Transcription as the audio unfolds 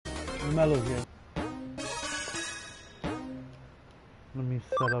Mellow here. Let me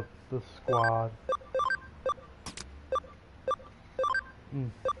set up the squad.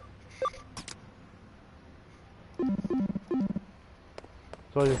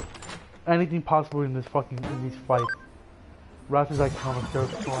 So anything possible in this in these fights. Raptors iconic, they're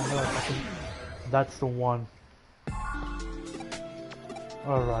strong. I think that's the one.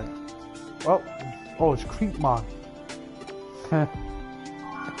 Alright. Oh, it's Creepmon.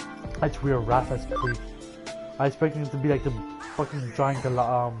 That's weird, Raph as Creep. I expected it to be like the fucking giant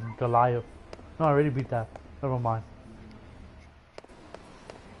Goliath. No, I already beat that. Never mind.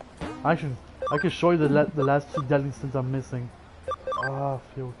 I can show you the last two deadly sins I'm missing. Ah,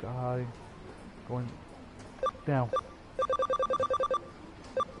 field guy. Going down.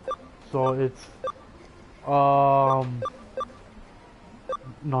 So it's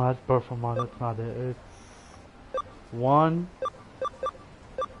no, that's Burfamon, that's not it. It's one.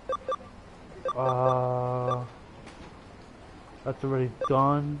 That's already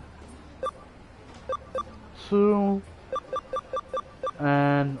done. Two.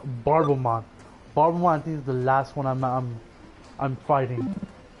 And Barbamon. Barbamon, I think, is the last one I'm fighting.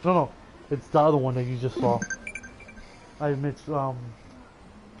 No, it's the other one that you just saw. I admit,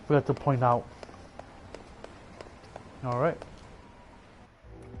 forgot to point out. All right.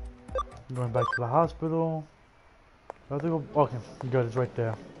 I'm going back to the hospital. I have to go. Okay, good. It's right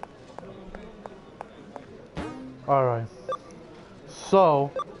there. All right. So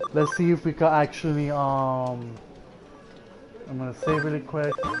let's see if we can actually I'm gonna save really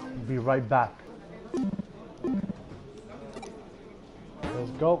quick. Be right back.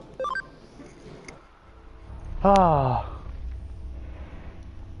 Let's go.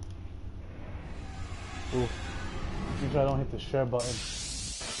 Ooh. Make sure I don't hit the share button.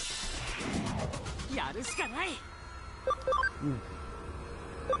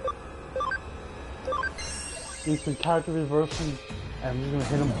 Instant character reversing, and I'm just gonna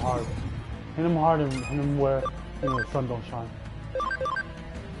hit him hard. Hit him hard and hit him where, you know, the sun don't shine.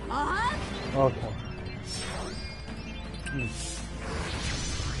 Okay.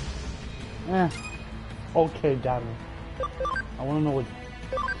 Okay, damage. I wanna know what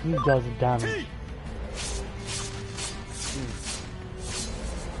he does damage.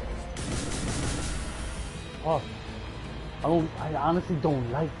 Oh, I honestly don't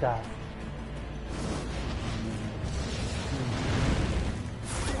like that.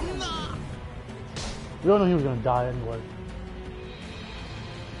 We don't know he was gonna die anyway.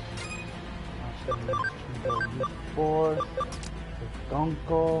 Four,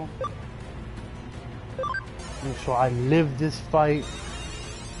 Gunko. Make sure I live this fight.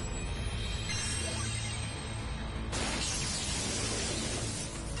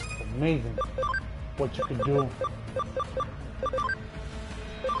 It's amazing what you can do.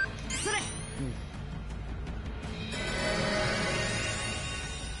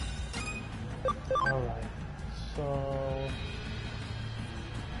 Alright, so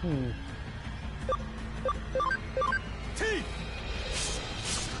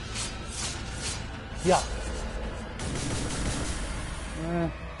yeah.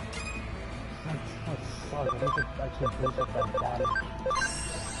 That sucks. I need to actually boost up that damage.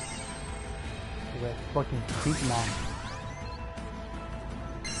 That fucking Digimon.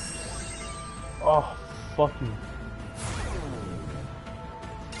 Oh, fuck you.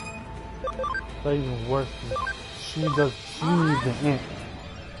 That's even worse. She needs the int.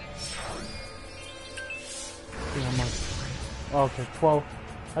 See how much. Okay, 12.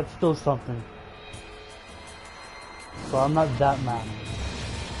 That's still something. So I'm not that mad.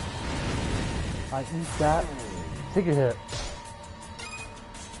 I eat that. Take a hit.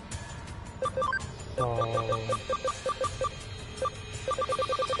 So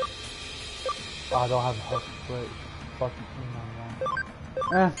I don't have a health split. Fucking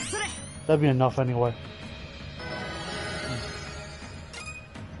that'd be enough anyway.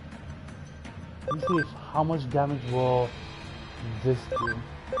 Let's see how much damage will this do.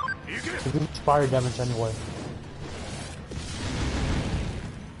 It's fire damage anyway.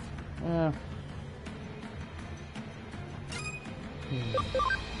 Yeah.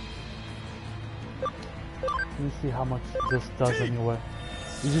 Let me see how much this does anyway.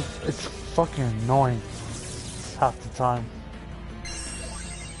 It's fucking annoying half the time.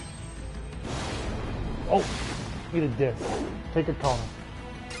 Oh, eat a dick. Take a counter.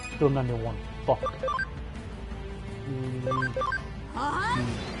 Still 91. Fuck.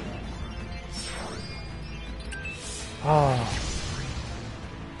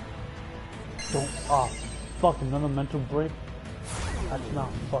 Don't. Fuck, another mental break. That's not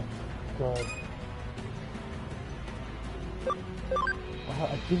fucking good. I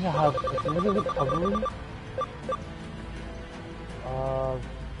think I have a recovery.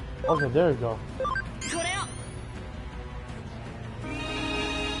 Okay, there we go.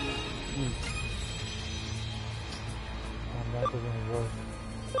 That doesn't work.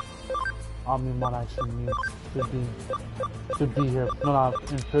 Omnimon actually needs to be here. No, not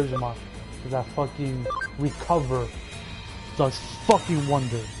in Parreon. Because that fucking recover does fucking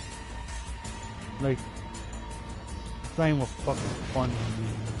wonders. Like, it's not even fucking fun.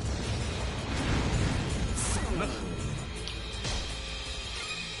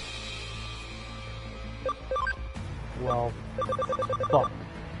 Well, fuck.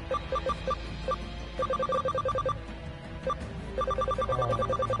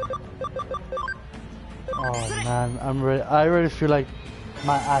 Oh man, I'm ready. I already feel like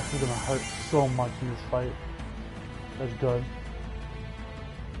my ass is gonna hurt so much in this fight. That's good.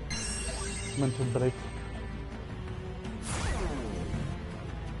 Mental break.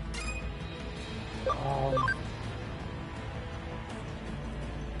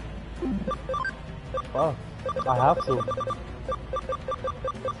 Oh, I have to.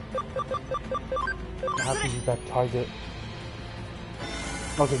 I have to use that target.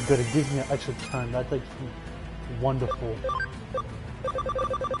 Okay, good. It gives me an extra turn. That's like wonderful.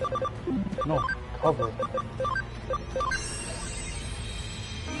 No, cover.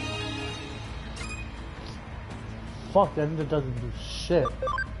 Fuck, that either doesn't do shit.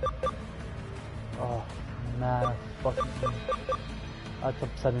 Oh, man, fucking. That's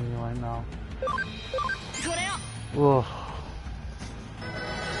upsetting me right now. Ugh.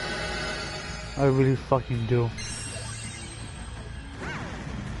 I really fucking do.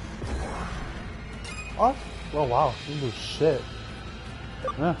 What? Oh wow, you do shit.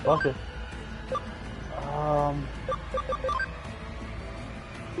 Yeah, fuck it. I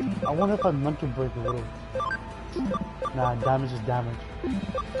wonder if I meant to break a little. Nah, damage is damage.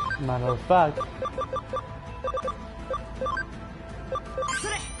 Matter of fact.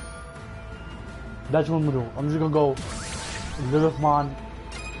 That's what I'm gonna do. I'm just gonna go Lilithmon,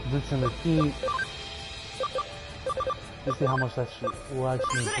 Vincent the Key. Let's see how much that shit will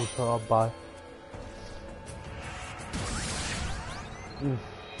actually boost her up by.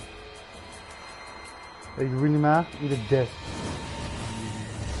 Are you really mad? Eat a dick.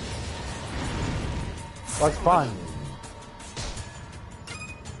 That's fine.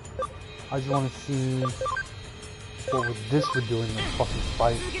 I just want to see what would this would do in the fucking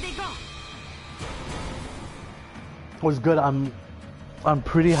fight. What's good? I'm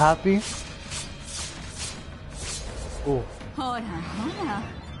pretty happy. Oh.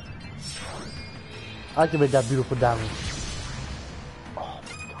 Activate that beautiful damage. Oh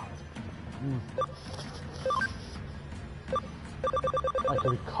my god. I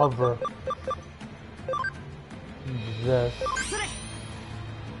can recover this.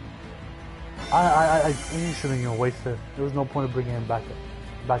 I shouldn't even waste it. There was no point of bringing him back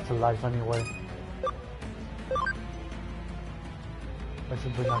to life anyway. I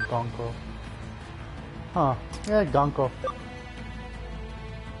should bring out Gonko. Huh? Yeah, Gonko.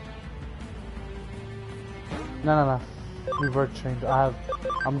 No. Revert change.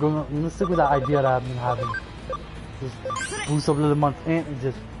 I'm gonna stick with that idea that I've been having. Just boost up little months in and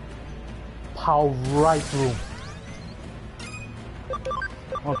just power right through.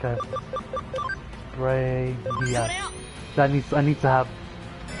 Okay. Spray BS. I need to have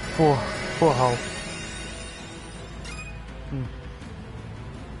full health.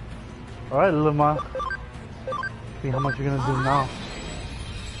 Alright, little man. See how much you're gonna do now.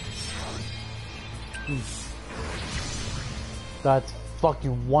 That's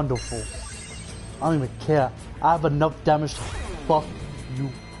fucking wonderful. I don't even care. I have enough damage to fuck you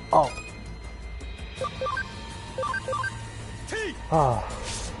up. Ah.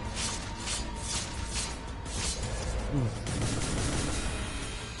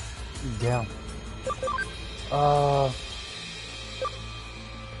 Damn.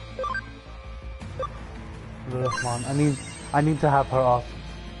 Lilithmon. I need to have her off.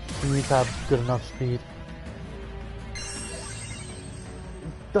 She needs to have good enough speed.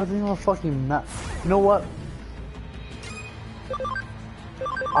 Doesn't even fucking matter. You know what?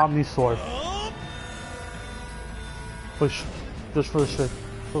 Omni Sword. Push. Just for the shit.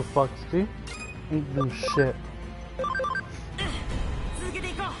 For fuck, see? Ain't do shit.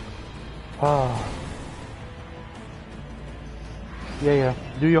 Ah. Yeah.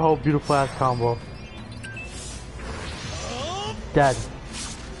 Do your whole beautiful ass combo. Dead.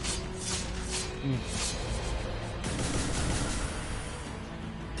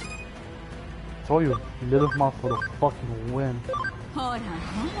 Told you, Lilithmon for the fucking win.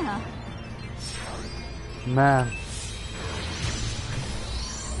 Man.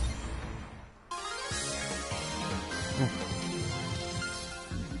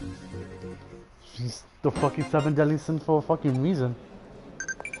 He's the fucking 7 deadly sins for a fucking reason.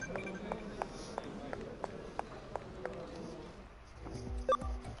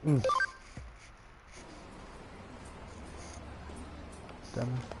 Mm. Damn it.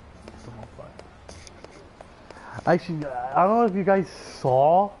 Actually, I don't know if you guys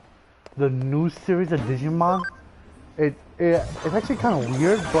saw the new series of Digimon. It's actually kind of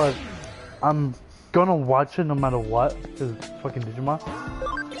weird, but I'm gonna watch it no matter what. It's fucking Digimon.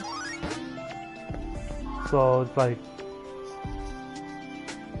 So it's like,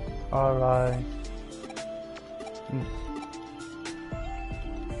 alright. Mm.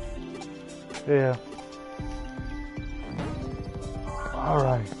 Yeah.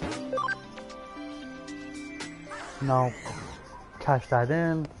 Alright. Now, cash that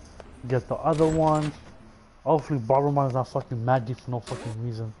in. Get the other ones. Hopefully, Barberman is not fucking mad deep for no fucking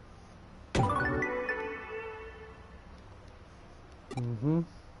reason. Mm-hmm.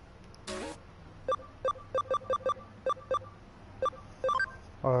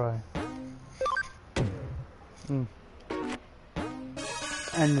 Alright. Mm.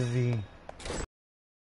 Envy.